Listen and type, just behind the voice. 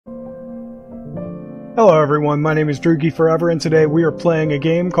Hello everyone, my name is Droogie Forever, and today we are playing a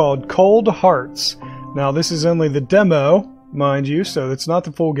game called Cold Hearts. Now this is only the demo, mind you, so it's not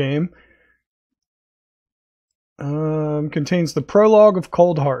the full game. Contains the prologue of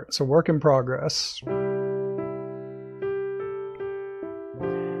Cold Hearts, a work in progress.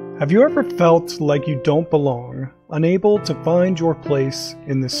 Have you ever felt like you don't belong, unable to find your place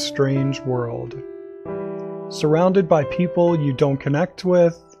in this strange world? Surrounded by people you don't connect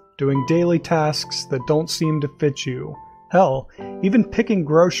with, doing daily tasks that don't seem to fit you. Hell, even picking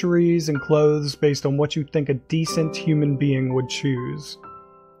groceries and clothes based on what you think a decent human being would choose.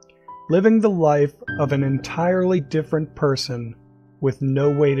 Living the life of an entirely different person with no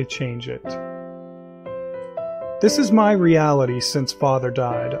way to change it. This is my reality since Father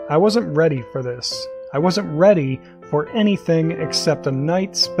died. I wasn't ready for this. I wasn't ready for anything except a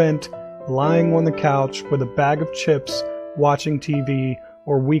night spent lying on the couch with a bag of chips, watching TV,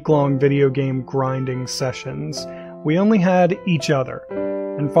 or week-long video game grinding sessions. We only had each other,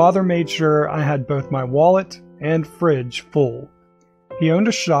 and Father made sure I had both my wallet and fridge full. He owned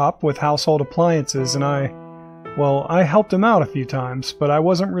a shop with household appliances, and I helped him out a few times, but I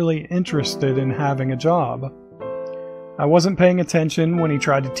wasn't really interested in having a job. I wasn't paying attention when he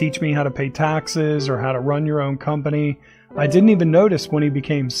tried to teach me how to pay taxes or how to run your own company. I didn't even notice when he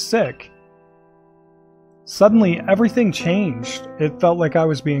became sick. Suddenly, everything changed. It felt like I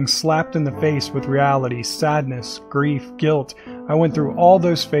was being slapped in the face with reality, sadness, grief, guilt. I went through all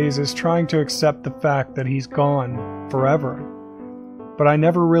those phases trying to accept the fact that he's gone forever. But I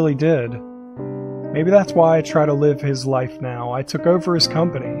never really did. Maybe that's why I try to live his life now. I took over his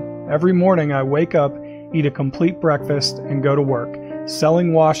company. Every morning I wake up, eat a complete breakfast, and go to work,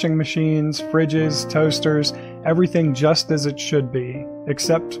 selling washing machines, fridges, toasters, everything just as it should be,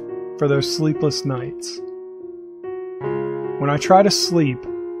 except for those sleepless nights. When I try to sleep,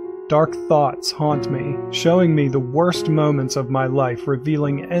 dark thoughts haunt me, showing me the worst moments of my life,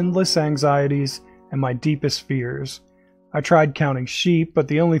 revealing endless anxieties and my deepest fears. I tried counting sheep, but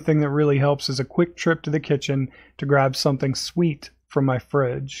the only thing that really helps is a quick trip to the kitchen to grab something sweet from my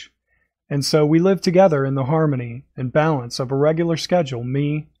fridge. And so we live together in the harmony and balance of a regular schedule,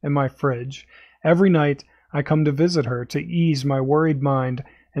 me and my fridge. Every night I come to visit her to ease my worried mind,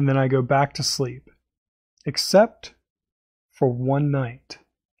 and then I go back to sleep. Except for one night.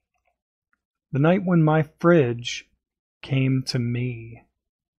 The night when my fridge came to me.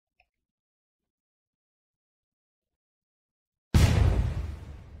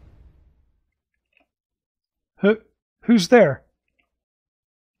 Who's there?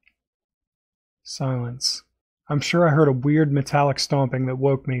 Silence. I'm sure I heard a weird metallic stomping that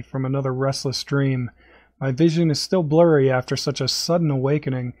woke me from another restless dream. My vision is still blurry after such a sudden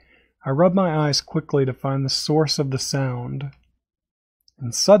awakening. I rub my eyes quickly to find the source of the sound.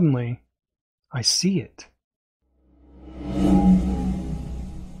 And suddenly, I see it.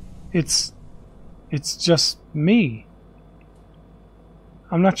 It's just me.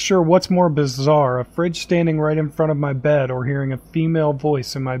 I'm not sure what's more bizarre, a fridge standing right in front of my bed or hearing a female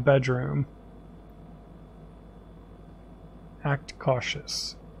voice in my bedroom. Act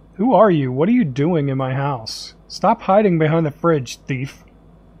cautious. Who are you? What are you doing in my house? Stop hiding behind the fridge, thief.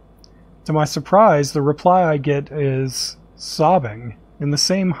 To my surprise, the reply I get is sobbing, in the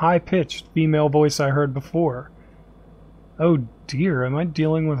same high-pitched female voice I heard before. Oh dear, am I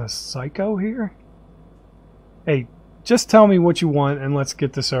dealing with a psycho here? Hey, just tell me what you want and let's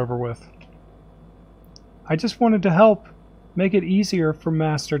get this over with. I just wanted to help. Make it easier for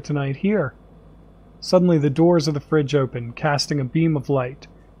Master tonight here. Suddenly the doors of the fridge open, casting a beam of light,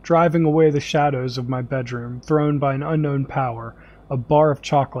 driving away the shadows of my bedroom, thrown by an unknown power. A bar of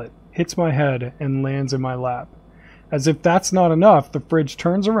chocolate hits my head and lands in my lap. As if that's not enough, the fridge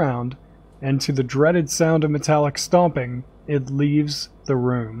turns around, and to the dreaded sound of metallic stomping, it leaves the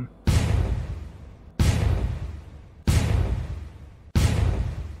room.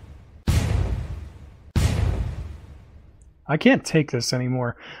 I can't take this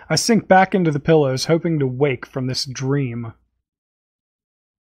anymore. I sink back into the pillows, hoping to wake from this dream.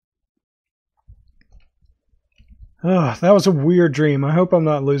 Ugh, that was a weird dream. I hope I'm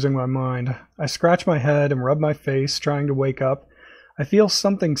not losing my mind. I scratch my head and rub my face, trying to wake up. I feel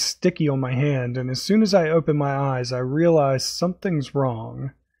something sticky on my hand, and as soon as I open my eyes, I realize something's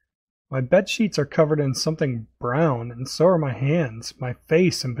wrong. My bedsheets are covered in something brown, and so are my hands, my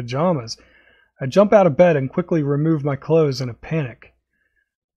face, and pajamas. I jump out of bed and quickly remove my clothes in a panic.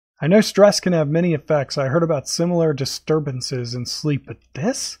 I know stress can have many effects. I heard about similar disturbances in sleep, but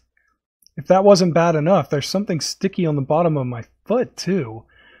this? If that wasn't bad enough, there's something sticky on the bottom of my foot, too.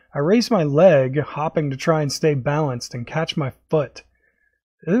 I raise my leg, hopping to try and stay balanced, and catch my foot.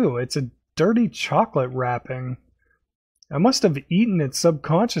 Ooh, it's a dirty chocolate wrapping. I must have eaten it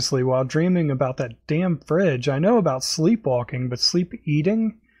subconsciously while dreaming about that damn fridge. I know about sleepwalking, but sleep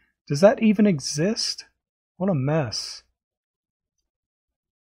eating? Does that even exist? What a mess.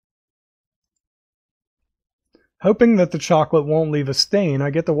 Hoping that the chocolate won't leave a stain, I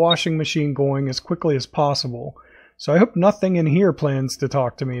get the washing machine going as quickly as possible. So I hope nothing in here plans to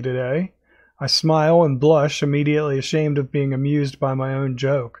talk to me today. I smile and blush, immediately ashamed of being amused by my own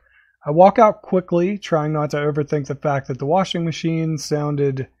joke. I walk out quickly, trying not to overthink the fact that the washing machine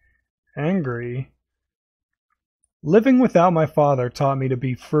sounded angry. Living without my father taught me to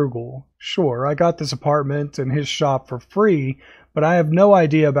be frugal. Sure, I got this apartment and his shop for free, but I have no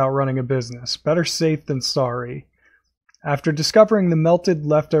idea about running a business. Better safe than sorry. After discovering the melted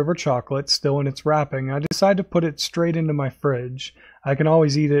leftover chocolate still in its wrapping, I decide to put it straight into my fridge. I can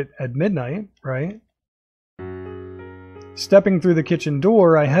always eat it at midnight, right? Stepping through the kitchen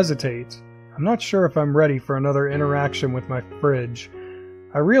door, I hesitate. I'm not sure if I'm ready for another interaction with my fridge.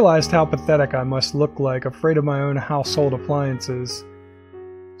 I realized how pathetic I must look like, afraid of my own household appliances.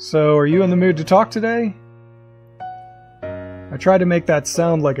 So, are you in the mood to talk today? I tried to make that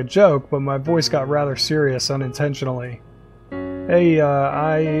sound like a joke, but my voice got rather serious unintentionally. Hey,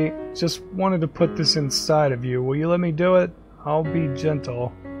 I just wanted to put this inside of you. Will you let me do it? I'll be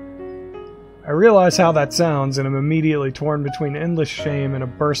gentle. I realize how that sounds and am immediately torn between endless shame and a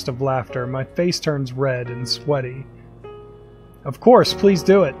burst of laughter. My face turns red and sweaty. Of course, please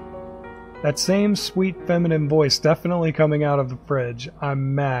do it. That same sweet feminine voice definitely coming out of the fridge.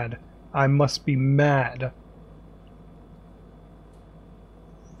 I'm mad. I must be mad.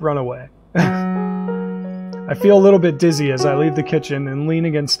 Run away. I feel a little bit dizzy as I leave the kitchen and lean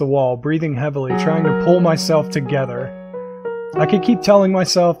against the wall, breathing heavily, trying to pull myself together. I could keep telling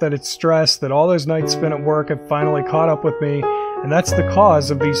myself that it's stress, that all those nights spent at work have finally caught up with me, and that's the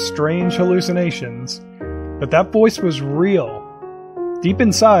cause of these strange hallucinations. But that voice was real. Deep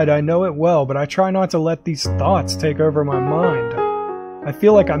inside, I know it well, but I try not to let these thoughts take over my mind. I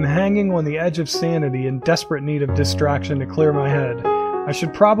feel like I'm hanging on the edge of sanity, in desperate need of distraction to clear my head. I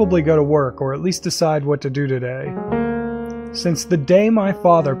should probably go to work, or at least decide what to do today. Since the day my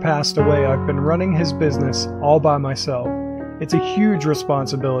father passed away, I've been running his business all by myself. It's a huge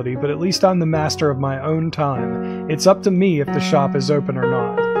responsibility, but at least I'm the master of my own time. It's up to me if the shop is open or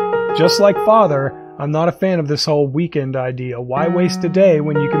not. Just like father, I'm not a fan of this whole weekend idea. Why waste a day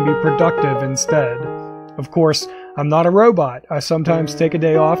when you can be productive instead? Of course, I'm not a robot. I sometimes take a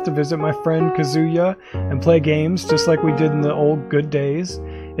day off to visit my friend Kazuya and play games just like we did in the old good days.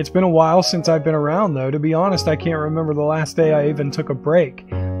 It's been a while since I've been around though. To be honest, I can't remember the last day I even took a break.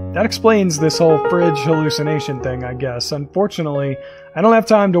 That explains this whole fridge hallucination thing, I guess. Unfortunately, I don't have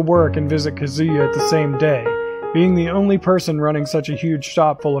time to work and visit Kazuya at the same day. Being the only person running such a huge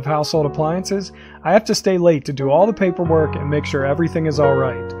shop full of household appliances, I have to stay late to do all the paperwork and make sure everything is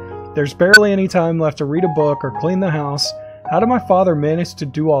alright. There's barely any time left to read a book or clean the house. How did my father manage to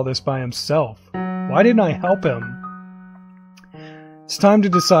do all this by himself? Why didn't I help him? It's time to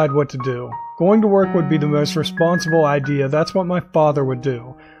decide what to do. Going to work would be the most responsible idea. That's what my father would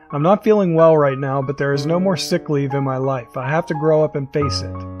do. I'm not feeling well right now, but there is no more sick leave in my life. I have to grow up and face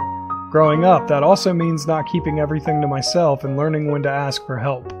it. Growing up, that also means not keeping everything to myself and learning when to ask for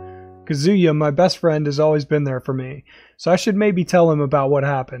help. Kazuya, my best friend, has always been there for me, so I should maybe tell him about what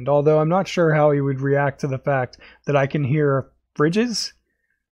happened, although I'm not sure how he would react to the fact that I can hear fridges.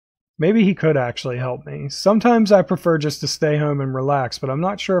 Maybe he could actually help me. Sometimes I prefer just to stay home and relax, but I'm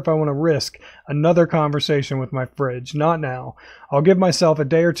not sure if I want to risk another conversation with my fridge. Not now. I'll give myself a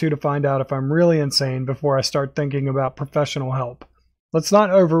day or two to find out if I'm really insane before I start thinking about professional help. Let's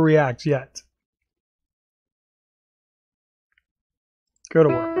not overreact yet. Go to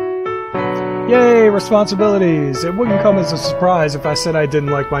work. Yay, responsibilities! It wouldn't come as a surprise if I said I didn't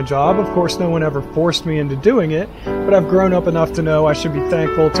like my job. Of course, no one ever forced me into doing it, but I've grown up enough to know I should be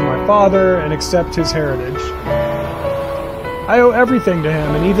thankful to my father and accept his heritage. I owe everything to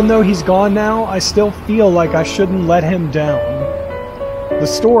him, and even though he's gone now, I still feel like I shouldn't let him down. The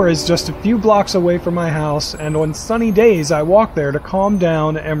store is just a few blocks away from my house, and on sunny days I walk there to calm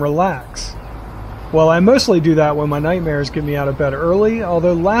down and relax. Well, I mostly do that when my nightmares get me out of bed early,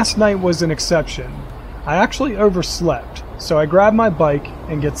 although last night was an exception. I actually overslept, so I grab my bike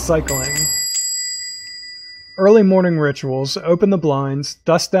and get cycling. Early morning rituals: open the blinds,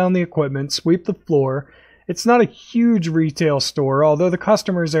 dust down the equipment, sweep the floor. It's not a huge retail store, although the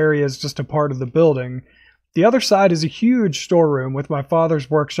customers area is just a part of the building. The other side is a huge storeroom with my father's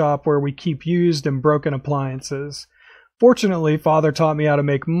workshop where we keep used and broken appliances. Fortunately, Father taught me how to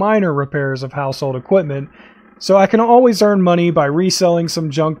make minor repairs of household equipment, So I can always earn money by reselling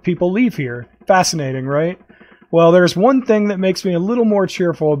some junk people leave here. Fascinating, right? Well, there's one thing that makes me a little more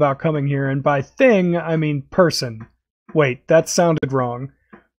cheerful about coming here, and by thing, I mean person. Wait, that sounded wrong.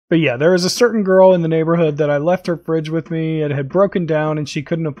 But yeah, there is a certain girl in the neighborhood that I left her fridge with me. It had broken down and she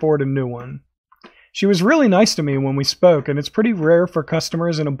couldn't afford a new one. She was really nice to me when we spoke, and it's pretty rare for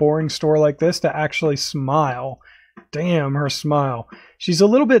customers in a boring store like this to actually smile. Damn, her smile. She's a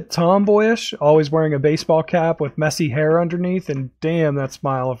little bit tomboyish, always wearing a baseball cap with messy hair underneath, and damn, that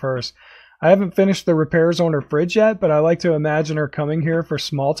smile of hers. I haven't finished the repairs on her fridge yet, but I like to imagine her coming here for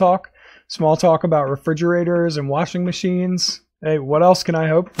small talk. Small talk about refrigerators and washing machines. Hey, what else can I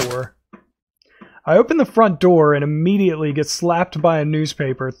hope for? I open the front door and immediately get slapped by a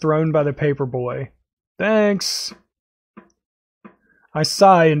newspaper thrown by the paper boy. Thanks. I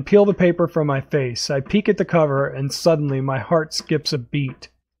sigh and peel the paper from my face. I peek at the cover and suddenly my heart skips a beat.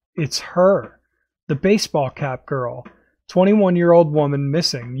 It's her. The baseball cap girl. 21-year-old woman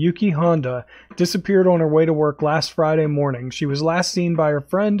missing. Yuki Honda disappeared on her way to work last Friday morning. She was last seen by her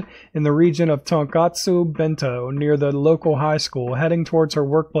friend in the region of Tonkatsu Bento near the local high school, heading towards her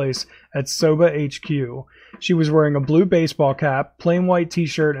workplace at Soba HQ. She was wearing a blue baseball cap, plain white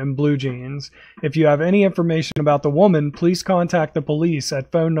t-shirt, and blue jeans. If you have any information about the woman, please contact the police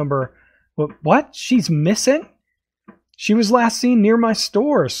at phone number... What? She's missing? She was last seen near my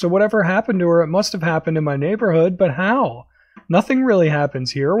store, so whatever happened to her, it must have happened in my neighborhood, but how? Nothing really happens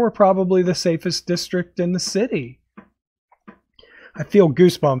here. We're probably the safest district in the city. I feel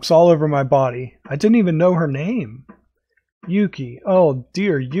goosebumps all over my body. I didn't even know her name. Yuki. Oh,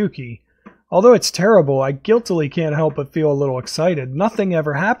 dear Yuki. Although it's terrible, I guiltily can't help but feel a little excited. Nothing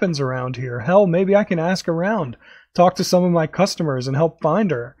ever happens around here. Hell, maybe I can ask around, talk to some of my customers, and help find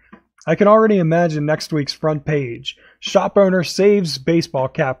her. I can already imagine next week's front page. Shop owner saves baseball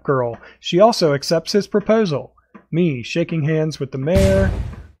cap girl. She also accepts his proposal. Me, shaking hands with the mayor.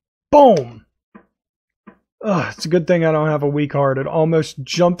 Boom! Ugh, it's a good thing I don't have a weak heart. It almost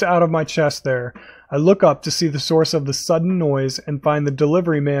jumped out of my chest there. I look up to see the source of the sudden noise and find the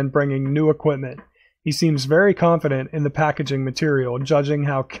delivery man bringing new equipment. He seems very confident in the packaging material, judging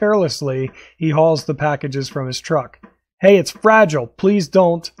how carelessly he hauls the packages from his truck. Hey, it's fragile. Please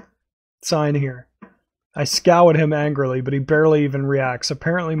don't... Sign here. I scowl at him angrily, but he barely even reacts,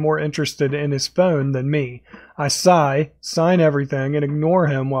 apparently more interested in his phone than me. I sigh, sign everything, and ignore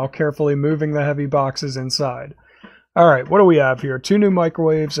him while carefully moving the heavy boxes inside. Alright, what do we have here? 2 new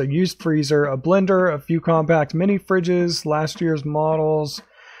microwaves, a used freezer, a blender, a few compact mini fridges, last year's models.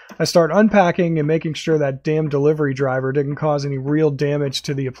 I start unpacking and making sure that damn delivery driver didn't cause any real damage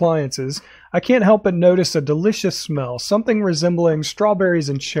to the appliances. I can't help but notice a delicious smell, something resembling strawberries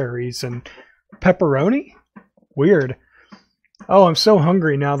and cherries and pepperoni? Weird. Oh, I'm so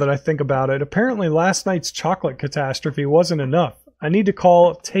hungry now that I think about it. Apparently last night's chocolate catastrophe wasn't enough. I need to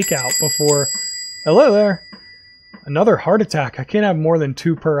call takeout before... Hello there! Another heart attack. I can't have more than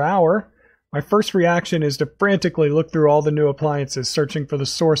 2 per hour. My first reaction is to frantically look through all the new appliances, searching for the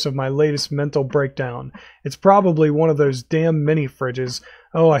source of my latest mental breakdown. It's probably one of those damn mini fridges.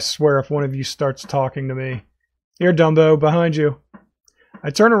 Oh, I swear if one of you starts talking to me. Here, Dumbo, behind you. I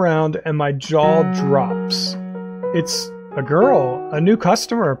turn around and my jaw drops. It's a girl, a new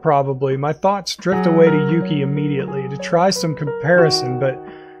customer probably. My thoughts drift away to Yuki immediately to try some comparison, but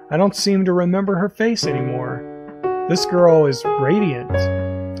I don't seem to remember her face anymore. This girl is radiant.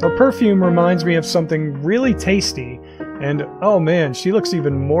 Her perfume reminds me of something really tasty, and oh man, she looks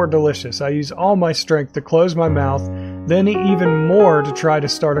even more delicious. I use all my strength to close my mouth, then even more to try to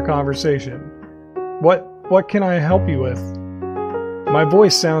start a conversation. What can I help you with? My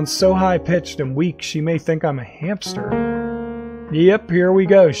voice sounds so high-pitched and weak she may think I'm a hamster. Yep, here we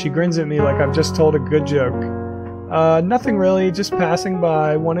go. She grins at me like I've just told a good joke. Nothing really, just passing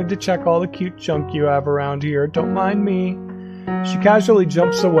by. Wanted to check all the cute junk you have around here. Don't mind me. She casually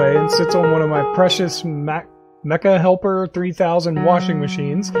jumps away and sits on one of my precious Mecha Helper 3000 washing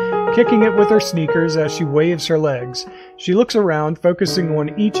machines, kicking it with her sneakers as she waves her legs. She looks around, focusing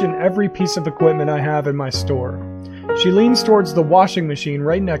on each and every piece of equipment I have in my store. She leans towards the washing machine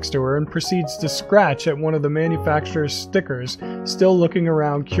right next to her and proceeds to scratch at one of the manufacturer's stickers, still looking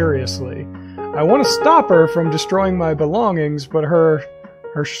around curiously. I want to stop her from destroying my belongings, but her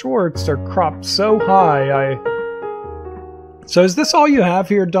shorts are cropped so high, So is this all you have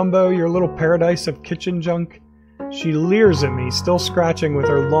here, Dumbo, your little paradise of kitchen junk? She leers at me, still scratching with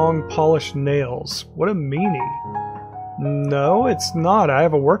her long, polished nails. What a meanie. No, it's not. I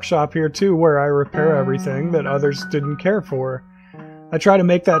have a workshop here, too, where I repair everything that others didn't care for. I try to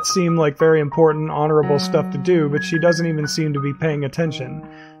make that seem like very important, honorable stuff to do, but she doesn't even seem to be paying attention.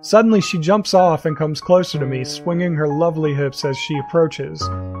 Suddenly she jumps off and comes closer to me, swinging her lovely hips as she approaches.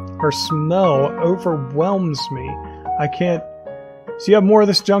 Her smell overwhelms me. I can't... So you have more of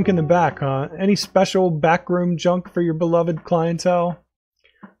this junk in the back, huh? Any special backroom junk for your beloved clientele?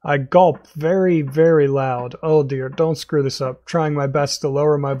 I gulp very, very loud. Oh dear, don't screw this up. Trying my best to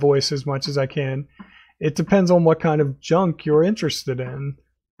lower my voice as much as I can. It depends on what kind of junk you're interested in.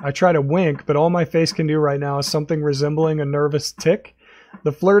 I try to wink, but all my face can do right now is something resembling a nervous tic.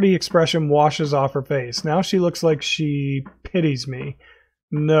 The flirty expression washes off her face. Now she looks like she pities me.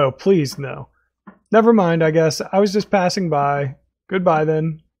 No, please no. Never mind, I guess. I was just passing by. Goodbye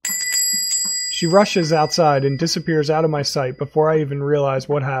then. She rushes outside and disappears out of my sight before I even realize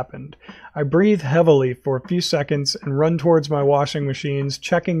what happened. I breathe heavily for a few seconds and run towards my washing machines,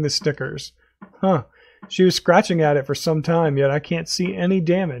 checking the stickers. Huh. She was scratching at it for some time, yet I can't see any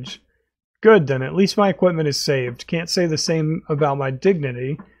damage. Good then, at least my equipment is saved. Can't say the same about my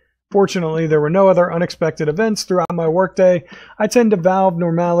dignity. Fortunately, there were no other unexpected events throughout my workday. I tend to value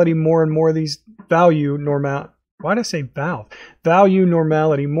normality more and more these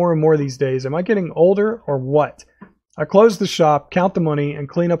days. Am I getting older or what? I close the shop, count the money, and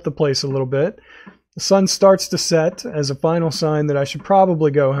clean up the place a little bit. The sun starts to set as a final sign that I should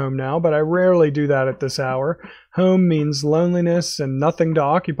probably go home now, but I rarely do that at this hour. Home means loneliness and nothing to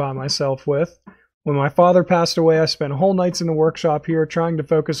occupy myself with. When my father passed away, I spent whole nights in the workshop here trying to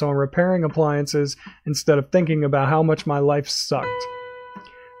focus on repairing appliances instead of thinking about how much my life sucked.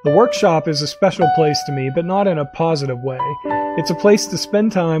 The workshop is a special place to me, but not in a positive way. It's a place to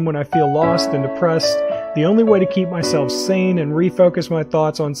spend time when I feel lost and depressed, the only way to keep myself sane and refocus my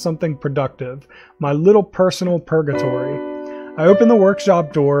thoughts on something productive, my little personal purgatory. I open the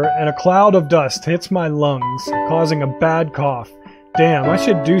workshop door and a cloud of dust hits my lungs, causing a bad cough. Damn, I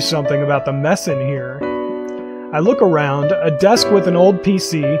should do something about the mess in here. I look around, a desk with an old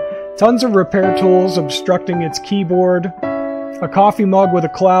PC, tons of repair tools obstructing its keyboard, a coffee mug with a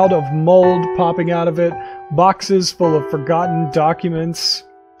cloud of mold popping out of it, boxes full of forgotten documents.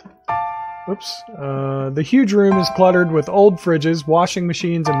 Oops. The huge room is cluttered with old fridges, washing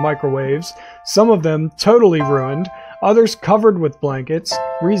machines, and microwaves, some of them totally ruined, others covered with blankets,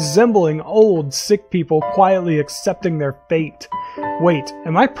 resembling old, sick people quietly accepting their fate. Wait,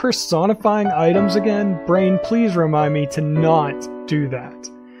 am I personifying items again? Brain, please remind me to not do that.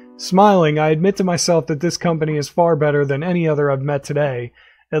 Smiling, I admit to myself that this company is far better than any other I've met today.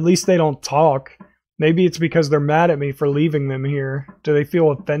 At least they don't talk. Maybe it's because they're mad at me for leaving them here. Do they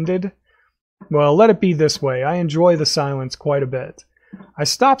feel offended? Well, let it be this way. I enjoy the silence quite a bit. I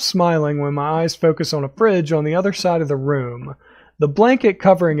stop smiling when my eyes focus on a fridge on the other side of the room. The blanket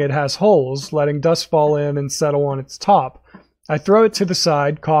covering it has holes, letting dust fall in and settle on its top. I throw it to the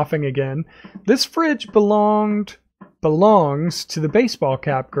side, coughing again. This fridge belongs to the baseball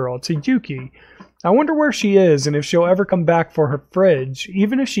cap girl, to Yuki. I wonder where she is and if she'll ever come back for her fridge.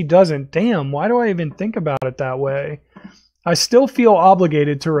 Even if she doesn't, damn, why do I even think about it that way? I still feel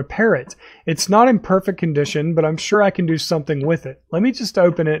obligated to repair it. It's not in perfect condition, but I'm sure I can do something with it. Let me just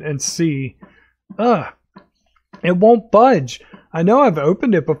open it and see. Ugh. It won't budge. I know I've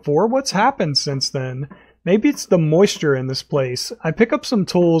opened it before. What's happened since then? Maybe it's the moisture in this place. I pick up some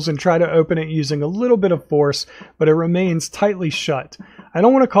tools and try to open it using a little bit of force, but it remains tightly shut. I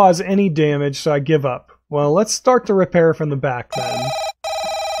don't want to cause any damage, so I give up. Well, let's start the repair from the back then.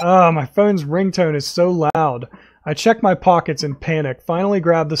 My phone's ringtone is so loud. I check my pockets in panic, finally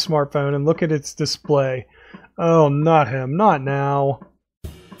grab the smartphone and look at its display. Oh, not him. Not now.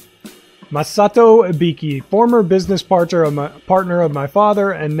 Masato Ibiki, former business partner of my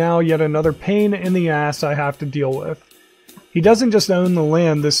father, and now yet another pain in the ass I have to deal with. He doesn't just own the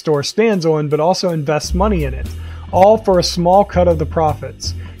land this store stands on, but also invests money in it, all for a small cut of the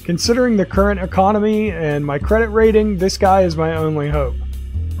profits. Considering the current economy and my credit rating, this guy is my only hope.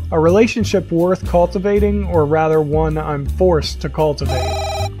 A relationship worth cultivating, or rather one I'm forced to cultivate.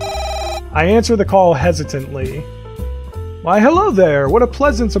 I answer the call hesitantly. Why, hello there! What a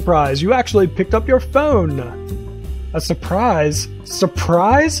pleasant surprise! You actually picked up your phone! A surprise?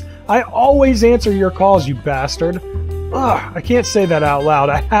 Surprise? I always answer your calls, you bastard! Ugh, I can't say that out loud.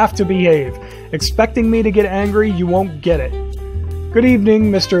 I have to behave. Expecting me to get angry, you won't get it. Good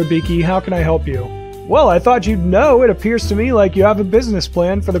evening, Mr. Ibiki. How can I help you? Well, I thought you'd know. It appears to me like you have a business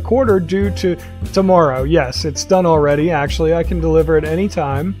plan for the quarter due to tomorrow. Yes, it's done already, actually. I can deliver at any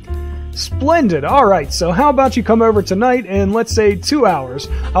time. Splendid. Alright, so how about you come over tonight in, let's say, 2 hours.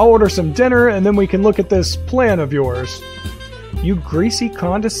 I'll order some dinner and then we can look at this plan of yours. You greasy,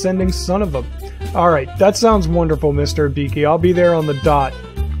 condescending son of a... Alright, that sounds wonderful, Mr. Ibiki. I'll be there on the dot.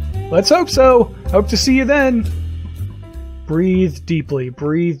 Let's hope so. Hope to see you then. breathe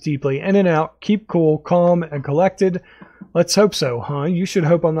deeply, in and out, keep cool, calm, and collected. Let's hope so, huh? You should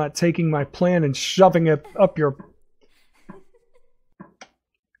hope I'm not taking my plan and shoving it up your...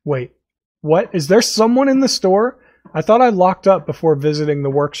 Wait, what? Is there someone in the store? I thought I locked up before visiting the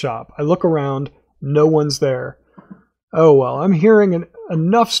workshop. I look around, no one's there. Oh well, I'm hearing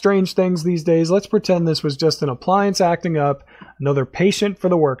enough strange things these days. Let's pretend this was just an appliance acting up, another patient for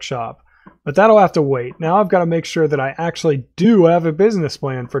the workshop. But that'll have to wait. Now I've got to make sure that I actually do have a business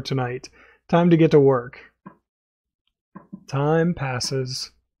plan for tonight. Time to get to work. Time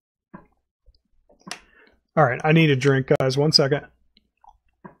passes. Alright, I need a drink, guys. 1 second.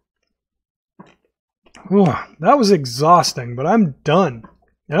 Whew, that was exhausting, but I'm done.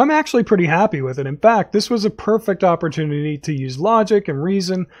 And I'm actually pretty happy with it. In fact, this was a perfect opportunity to use logic and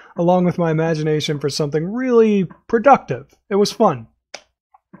reason along with my imagination for something really productive. It was fun.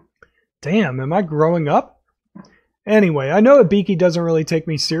 Damn, am I growing up? Anyway, I know Ibiki doesn't really take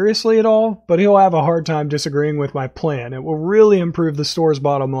me seriously at all, but he'll have a hard time disagreeing with my plan. It will really improve the store's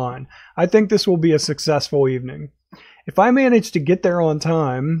bottom line. I think this will be a successful evening. If I manage to get there on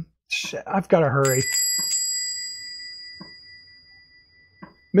time... Shit, I've got to hurry.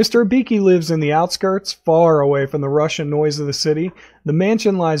 Mr. Ibiki lives in the outskirts, far away from the rush and noise of the city. The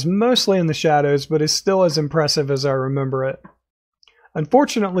mansion lies mostly in the shadows, but is still as impressive as I remember it.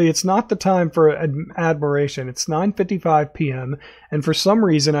 Unfortunately, it's not the time for admiration. It's 9:55 p.m., and for some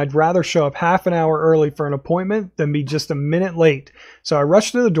reason I'd rather show up half an hour early for an appointment than be just a minute late. So I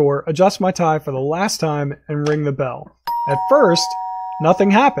rush to the door, adjust my tie for the last time, and ring the bell. At first, nothing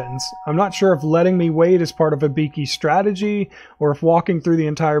happens. I'm not sure if letting me wait is part of Ibiki's strategy, or if walking through the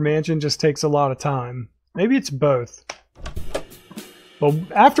entire mansion just takes a lot of time. Maybe it's both. But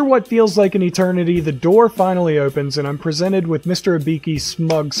after what feels like an eternity, the door finally opens and I'm presented with Mr. Ibiki's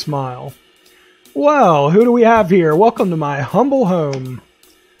smug smile. Well, who do we have here? Welcome to my humble home.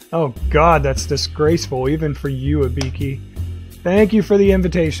 Oh god, that's disgraceful, even for you, Ibiki. Thank you for the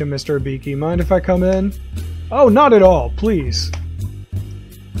invitation, Mr. Ibiki. Mind if I come in? Oh, not at all, please.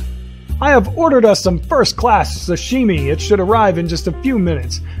 I have ordered us some first-class sashimi. It should arrive in just a few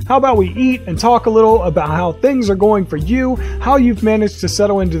minutes. How about we eat and talk a little about how things are going for you, how you've managed to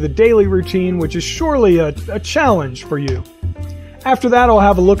settle into the daily routine, which is surely a challenge for you. After that, I'll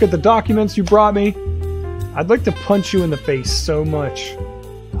have a look at the documents you brought me. I'd like to punch you in the face so much.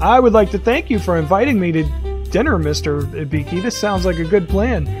 I would like to thank you for inviting me to dinner, Mr. Ibiki. This sounds like a good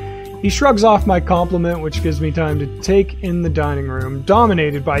plan. He shrugs off my compliment, which gives me time to take in the dining room,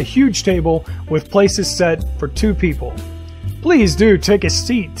 dominated by a huge table with places set for 2 people. Please do take a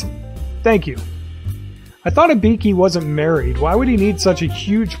seat. Thank you. I thought Ibiki wasn't married. Why would he need such a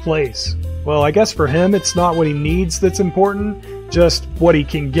huge place? Well, I guess for him, it's not what he needs that's important, just what he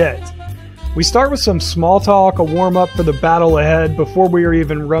can get. We start with some small talk, a warm-up for the battle ahead, before we are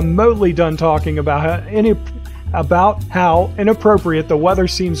even remotely done talking about how inappropriate the weather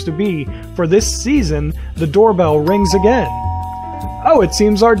seems to be. For this season, the doorbell rings again. Oh, it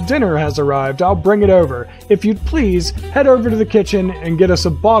seems our dinner has arrived. I'll bring it over. If you'd please, head over to the kitchen and get us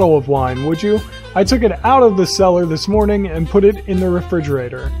a bottle of wine, would you? I took it out of the cellar this morning and put it in the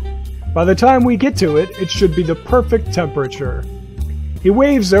refrigerator. By the time we get to it, it should be the perfect temperature. He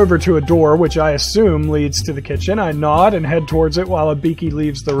waves over to a door, which I assume leads to the kitchen. I nod and head towards it while Ibiki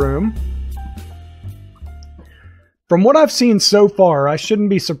leaves the room. From what I've seen so far, I shouldn't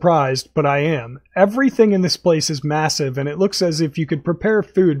be surprised, but I am. Everything in this place is massive, and it looks as if you could prepare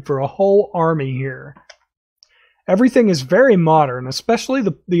food for a whole army here. Everything is very modern, especially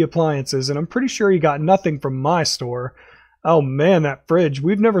the appliances, and I'm pretty sure he got nothing from my store. Oh man, that fridge.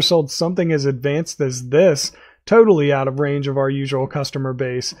 We've never sold something as advanced as this. Totally out of range of our usual customer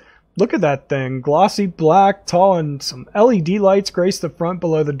base. Look at that thing. Glossy black, tall, and some LED lights grace the front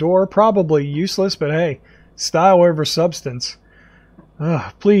below the door. Probably useless, but hey. Style over substance.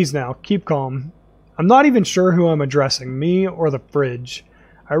 Ugh, please now, keep calm. I'm not even sure who I'm addressing, me or the fridge.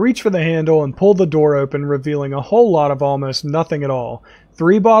 I reach for the handle and pull the door open, revealing a whole lot of almost nothing at all.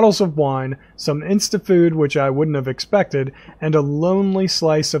 3 bottles of wine, some Insta-food which I wouldn't have expected, and a lonely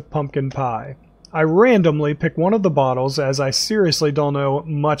slice of pumpkin pie. I randomly pick one of the bottles, as I seriously don't know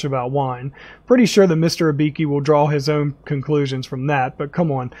much about wine. Pretty sure that Mr. Ibiki will draw his own conclusions from that, but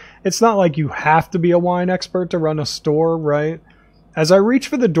come on, it's not like you have to be a wine expert to run a store, right? As I reach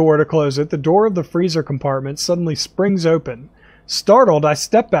for the door to close it, the door of the freezer compartment suddenly springs open. Startled, I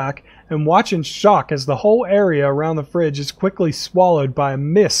step back and watch in shock as the whole area around the fridge is quickly swallowed by a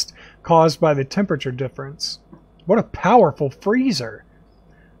mist caused by the temperature difference. What a powerful freezer!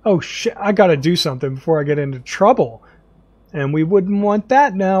 Oh shit, I gotta do something before I get into trouble. And we wouldn't want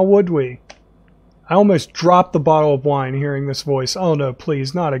that now, would we? I almost dropped the bottle of wine hearing this voice. Oh no,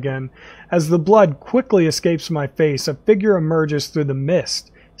 please, not again. As the blood quickly escapes my face, a figure emerges through the mist.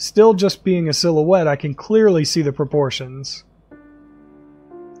 Still just being a silhouette, I can clearly see the proportions.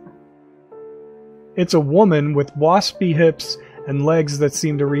 It's a woman with waspy hips and legs that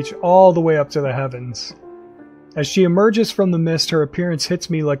seem to reach all the way up to the heavens. As she emerges from the mist, her appearance hits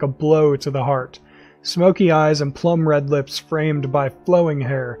me like a blow to the heart. Smoky eyes and plum-red lips framed by flowing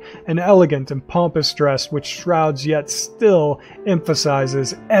hair, an elegant and pompous dress which shrouds yet still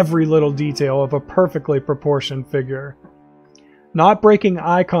emphasizes every little detail of a perfectly proportioned figure. Not breaking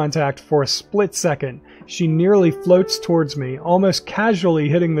eye contact for a split second, she nearly floats towards me, almost casually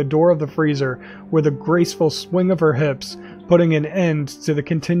hitting the door of the freezer with a graceful swing of her hips, putting an end to the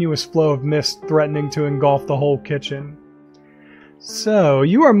continuous flow of mist threatening to engulf the whole kitchen. So,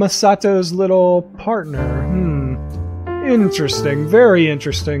 you are Masato's little partner. Interesting, very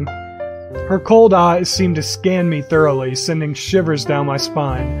interesting. Her cold eyes seem to scan me thoroughly, sending shivers down my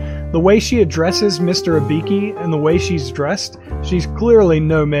spine. The way she addresses Mr. Ibiki and the way she's dressed, she's clearly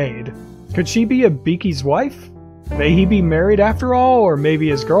no maid. Could she be Ibiki's wife? May he be married after all, or maybe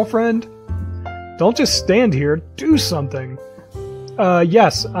his girlfriend? Don't just stand here, do something.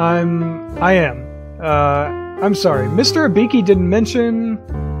 Yes, I am. I'm sorry, Mr. Ibiki didn't mention...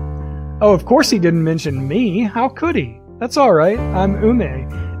 Oh, of course he didn't mention me. How could he? That's alright, I'm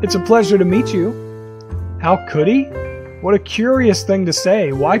Ume. It's a pleasure to meet you. How could he? What a curious thing to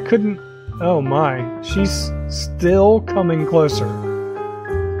say. Why couldn't... Oh my, she's still coming closer.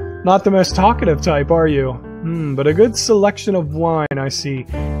 Not the most talkative type, are you? But a good selection of wine, I see.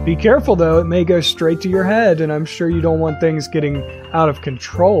 Be careful though, it may go straight to your head, and I'm sure you don't want things getting out of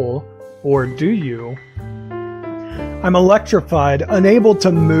control. Or do you? I'm electrified, unable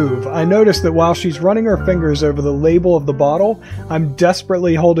to move. I notice that while she's running her fingers over the label of the bottle I'm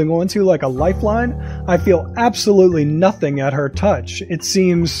desperately holding onto like a lifeline, I feel absolutely nothing at her touch. It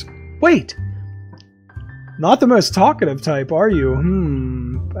seems... Wait! Not the most talkative type, are you?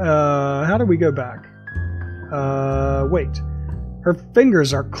 How do we go back? Wait. Her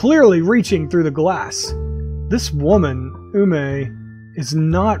fingers are clearly reaching through the glass. This woman, Ume, is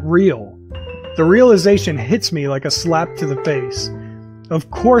not real. The realization hits me like a slap to the face.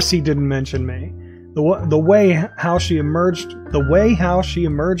 Of course he didn't mention me. The way how she emerged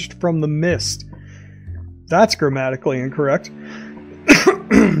from the mist. That's grammatically incorrect.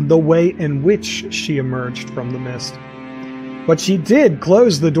 The way in which she emerged from the mist. But she did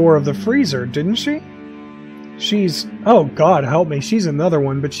close the door of the freezer, didn't she? She's... Oh God help me, she's another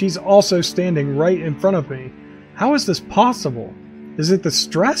one, but she's also standing right in front of me. How is this possible? Is it the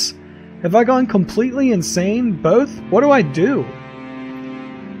stress? Have I gone completely insane? Both? What do I do?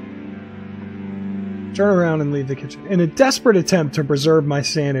 Turn around and leave the kitchen. In a desperate attempt to preserve my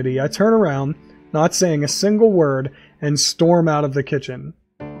sanity, I turn around, not saying a single word, and storm out of the kitchen.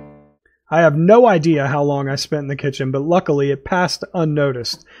 I have no idea how long I spent in the kitchen, but luckily it passed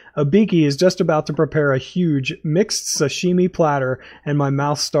unnoticed. Ibiki is just about to prepare a huge mixed sashimi platter, and my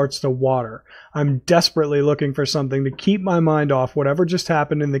mouth starts to water. I'm desperately looking for something to keep my mind off whatever just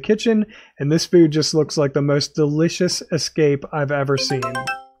happened in the kitchen, and this food just looks like the most delicious escape I've ever seen.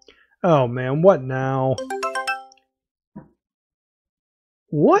 Oh man, what now?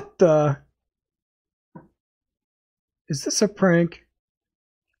 What the... Is this a prank?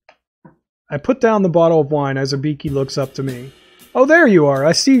 I put down the bottle of wine as Ibiki looks up to me. Oh, there you are.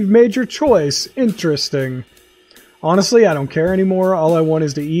 I see you've made your choice. Interesting. Honestly, I don't care anymore. All I want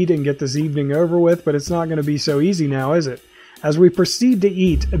is to eat and get this evening over with, but it's not going to be so easy now, is it? As we proceed to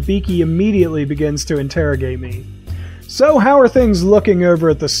eat, Ibiki immediately begins to interrogate me. So, how are things looking over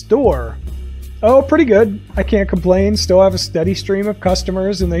at the store? Oh, pretty good. I can't complain. Still have a steady stream of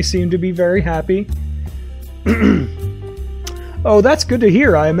customers, and they seem to be very happy. Oh, that's good to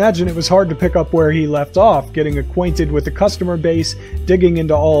hear. I imagine it was hard to pick up where he left off, getting acquainted with the customer base, digging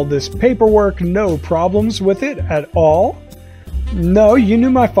into all this paperwork. No problems with it at all? No, you knew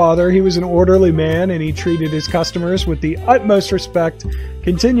my father. He was an orderly man, and he treated his customers with the utmost respect.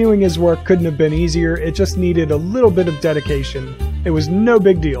 Continuing his work couldn't have been easier. It just needed a little bit of dedication. It was no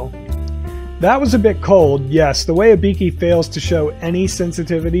big deal. That was a bit cold, yes. The way Ibiki fails to show any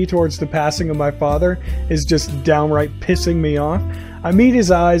sensitivity towards the passing of my father is just downright pissing me off. I meet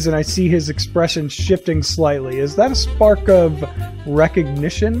his eyes and I see his expression shifting slightly. Is that a spark of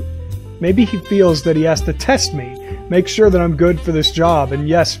recognition? Maybe he feels that he has to test me, make sure that I'm good for this job, and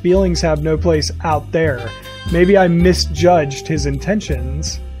yes, feelings have no place out there. Maybe I misjudged his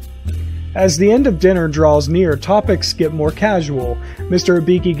intentions. As the end of dinner draws near, topics get more casual. Mr.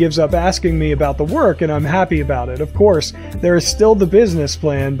 Abiki gives up asking me about the work, and I'm happy about it. Of course, there is still the business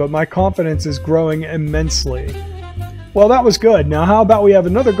plan, but my confidence is growing immensely. Well, that was good. Now how about we have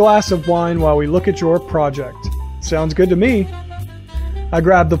another glass of wine while we look at your project? Sounds good to me. I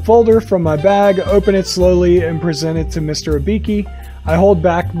grab the folder from my bag, open it slowly, and present it to Mr. Abiki. I hold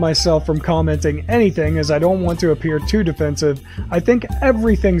back myself from commenting anything as I don't want to appear too defensive. I think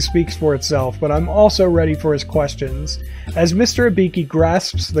everything speaks for itself, but I'm also ready for his questions. As Mr. Abiki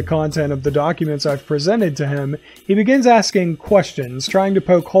grasps the content of the documents I've presented to him, he begins asking questions, trying to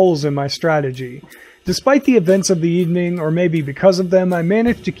poke holes in my strategy. Despite the events of the evening, or maybe because of them, I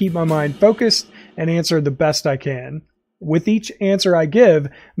manage to keep my mind focused and answer the best I can. With each answer I give,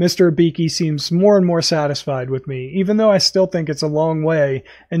 Mr. Abiki seems more and more satisfied with me, even though I still think it's a long way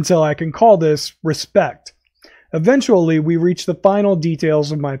until I can call this respect. Eventually, we reach the final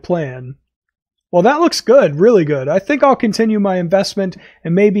details of my plan. Well, that looks good, really good. I think I'll continue my investment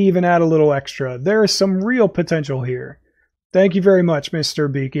and maybe even add a little extra. There is some real potential here. Thank you very much, Mr.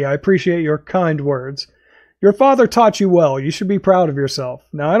 Abiki. I appreciate your kind words. Your father taught you well. You should be proud of yourself.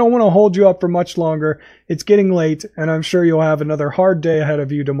 Now, I don't want to hold you up for much longer. It's getting late, and I'm sure you'll have another hard day ahead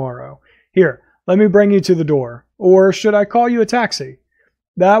of you tomorrow. Here, let me bring you to the door. Or should I call you a taxi?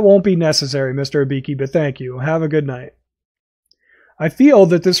 That won't be necessary, Mr. Abiki, but thank you. Have a good night. I feel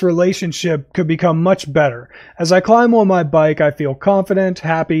that this relationship could become much better. As I climb on my bike, I feel confident,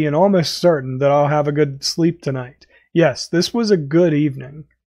 happy, and almost certain that I'll have a good sleep tonight. Yes, this was a good evening.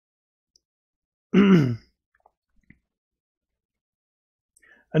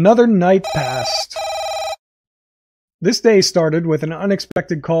 Another night passed. This day started with an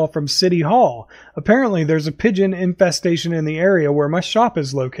unexpected call from City Hall. Apparently, there's a pigeon infestation in the area where my shop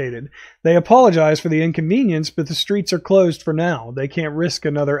is located. They apologize for the inconvenience, but the streets are closed for now. They can't risk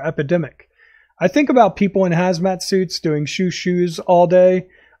another epidemic. I think about people in hazmat suits doing shoes all day.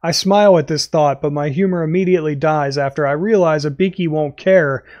 I smile at this thought, but my humor immediately dies after I realize Abiki won't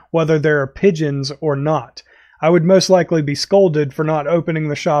care whether there are pigeons or not. I would most likely be scolded for not opening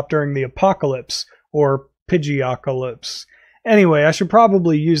the shop during the apocalypse, or Pidgeocalypse. Anyway, I should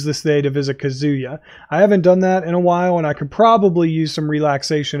probably use this day to visit Kazuya. I haven't done that in a while, and I could probably use some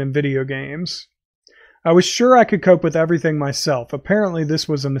relaxation in video games. I was sure I could cope with everything myself. Apparently this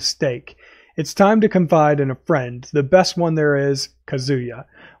was a mistake. It's time to confide in a friend, the best one there is, Kazuya.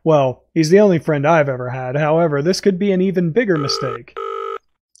 Well, he's the only friend I've ever had. However, this could be an even bigger mistake.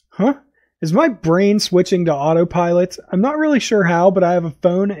 Huh? Is my brain switching to autopilot? I'm not really sure how, but I have a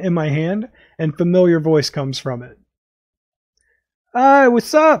phone in my hand, and familiar voice comes from it. Hi,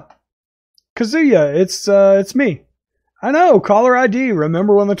 what's up? Kazuya, it's me. I know, caller ID.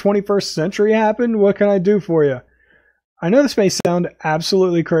 Remember when the 21st century happened? What can I do for you? I know this may sound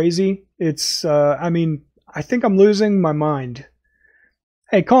absolutely crazy. I think I'm losing my mind.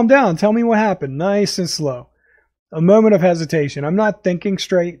 Hey, calm down. Tell me what happened. Nice and slow. A moment of hesitation. I'm not thinking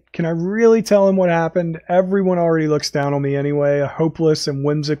straight. Can I really tell him what happened? Everyone already looks down on me anyway, a hopeless and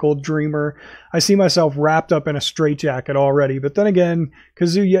whimsical dreamer. I see myself wrapped up in a straitjacket already, but then again,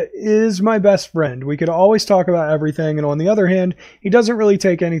 Kazuya is my best friend. We could always talk about everything, and on the other hand, he doesn't really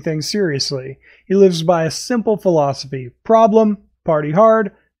take anything seriously. He lives by a simple philosophy. Problem, party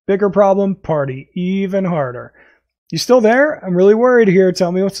hard. Bigger problem, party even harder. You still there? I'm really worried here.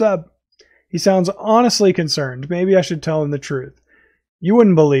 Tell me what's up. He sounds honestly concerned. Maybe I should tell him the truth. You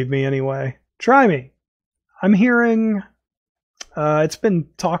wouldn't believe me anyway. Try me. I'm hearing... it's been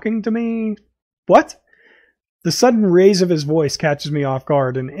talking to me. What? The sudden raise of his voice catches me off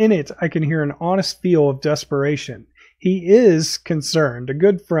guard, and in it I can hear an honest feel of desperation. He is concerned, a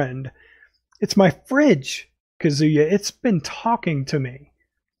good friend. It's my fridge, Kazuya. It's been talking to me.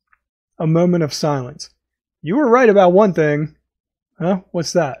 A moment of silence. You were right about one thing. Huh?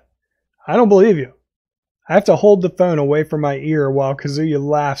 What's that? I don't believe you. I have to hold the phone away from my ear while Kazuya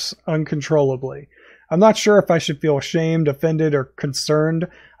laughs uncontrollably. I'm not sure if I should feel ashamed, offended, or concerned.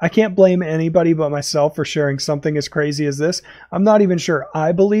 I can't blame anybody but myself for sharing something as crazy as this. I'm not even sure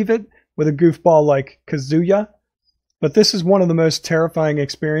I believe it with a goofball like Kazuya. But this is one of the most terrifying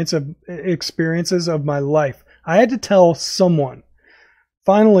experiences of my life. I had to tell someone.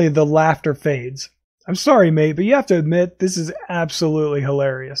 Finally, the laughter fades. I'm sorry, mate, but you have to admit this is absolutely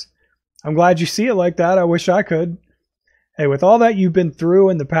hilarious. I'm glad you see it like that. I wish I could. Hey, with all that you've been through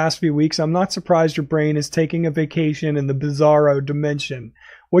in the past few weeks, I'm not surprised your brain is taking a vacation in the bizarro dimension.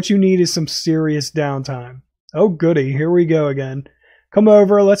 What you need is some serious downtime. Oh, goody. Here we go again. Come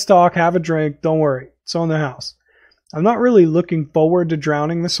over. Let's talk. Have a drink. Don't worry. It's on the house. I'm not really looking forward to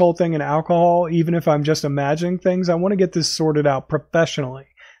drowning this whole thing in alcohol, even if I'm just imagining things. I want to get this sorted out professionally.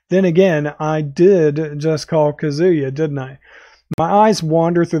 Then again, I did just call Kazuya, didn't I? My eyes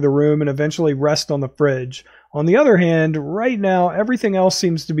wander through the room and eventually rest on the fridge. On the other hand, right now, everything else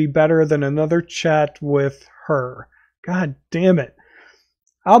seems to be better than another chat with her. God damn it.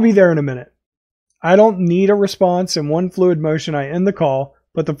 I'll be there in a minute. I don't need a response. In one fluid motion, I end the call,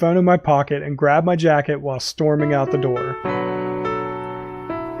 put the phone in my pocket, and grab my jacket while storming out the door.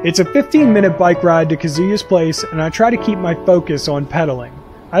 It's a 15-minute bike ride to Kazuya's place, and I try to keep my focus on pedaling.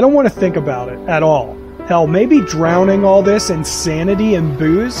 I don't want to think about it at all. Hell, maybe drowning all this in sanity and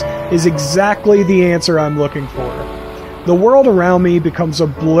booze is exactly the answer I'm looking for. The world around me becomes a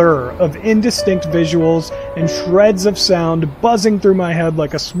blur of indistinct visuals and shreds of sound buzzing through my head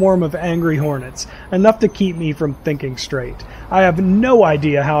like a swarm of angry hornets, enough to keep me from thinking straight. I have no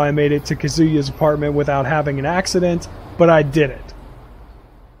idea how I made it to Kazuya's apartment without having an accident, but I did it.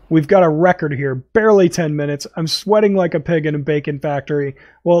 We've got a record here, barely 10 minutes. I'm sweating like a pig in a bacon factory.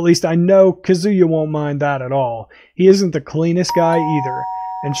 Well, at least I know Kazuya won't mind that at all. He isn't the cleanest guy either.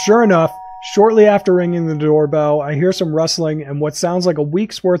 And sure enough, shortly after ringing the doorbell, I hear some rustling and what sounds like a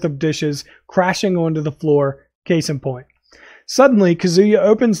week's worth of dishes crashing onto the floor, case in point. Suddenly, Kazuya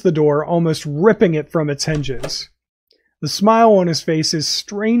opens the door, almost ripping it from its hinges. The smile on his face is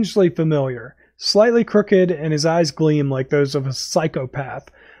strangely familiar, slightly crooked, and his eyes gleam like those of a psychopath.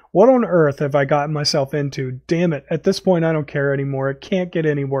 What on earth have I gotten myself into? Damn it, at this point I don't care anymore. It can't get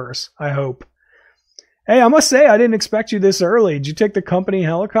any worse, I hope. Hey, I must say I didn't expect you this early. Did you take the company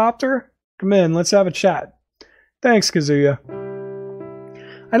helicopter? Come in, let's have a chat. Thanks, Kazuya.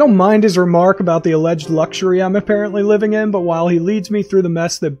 I don't mind his remark about the alleged luxury I'm apparently living in, but while he leads me through the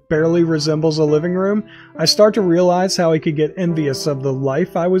mess that barely resembles a living room, I start to realize how he could get envious of the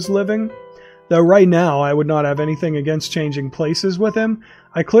life I was living. Though right now I would not have anything against changing places with him,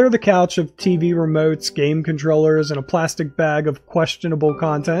 I clear the couch of TV remotes, game controllers, and a plastic bag of questionable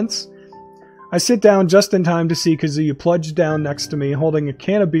contents. I sit down just in time to see Kazuya plunge down next to me, holding a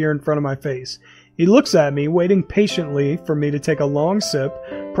can of beer in front of my face. He looks at me, waiting patiently for me to take a long sip,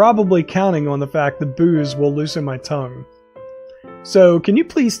 probably counting on the fact that booze will loosen my tongue. So, can you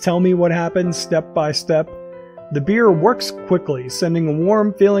please tell me what happened step by step? The beer works quickly, sending a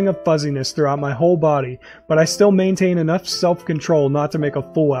warm feeling of fuzziness throughout my whole body, but I still maintain enough self-control not to make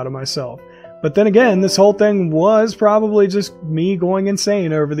a fool out of myself. But then again, this whole thing was probably just me going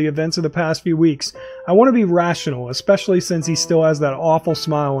insane over the events of the past few weeks. I want to be rational, especially since he still has that awful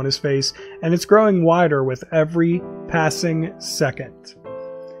smile on his face, and it's growing wider with every passing second.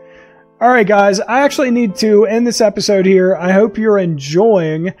 Alright guys, I actually need to end this episode here. I hope you're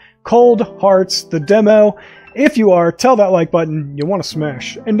enjoying Cold Hearts, the demo. If you are, tell that like button you want to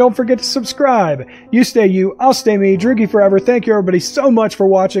smash. And don't forget to subscribe. You stay you, I'll stay me, Droogie forever. Thank you everybody so much for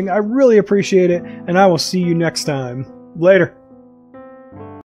watching. I really appreciate it, and I will see you next time. Later.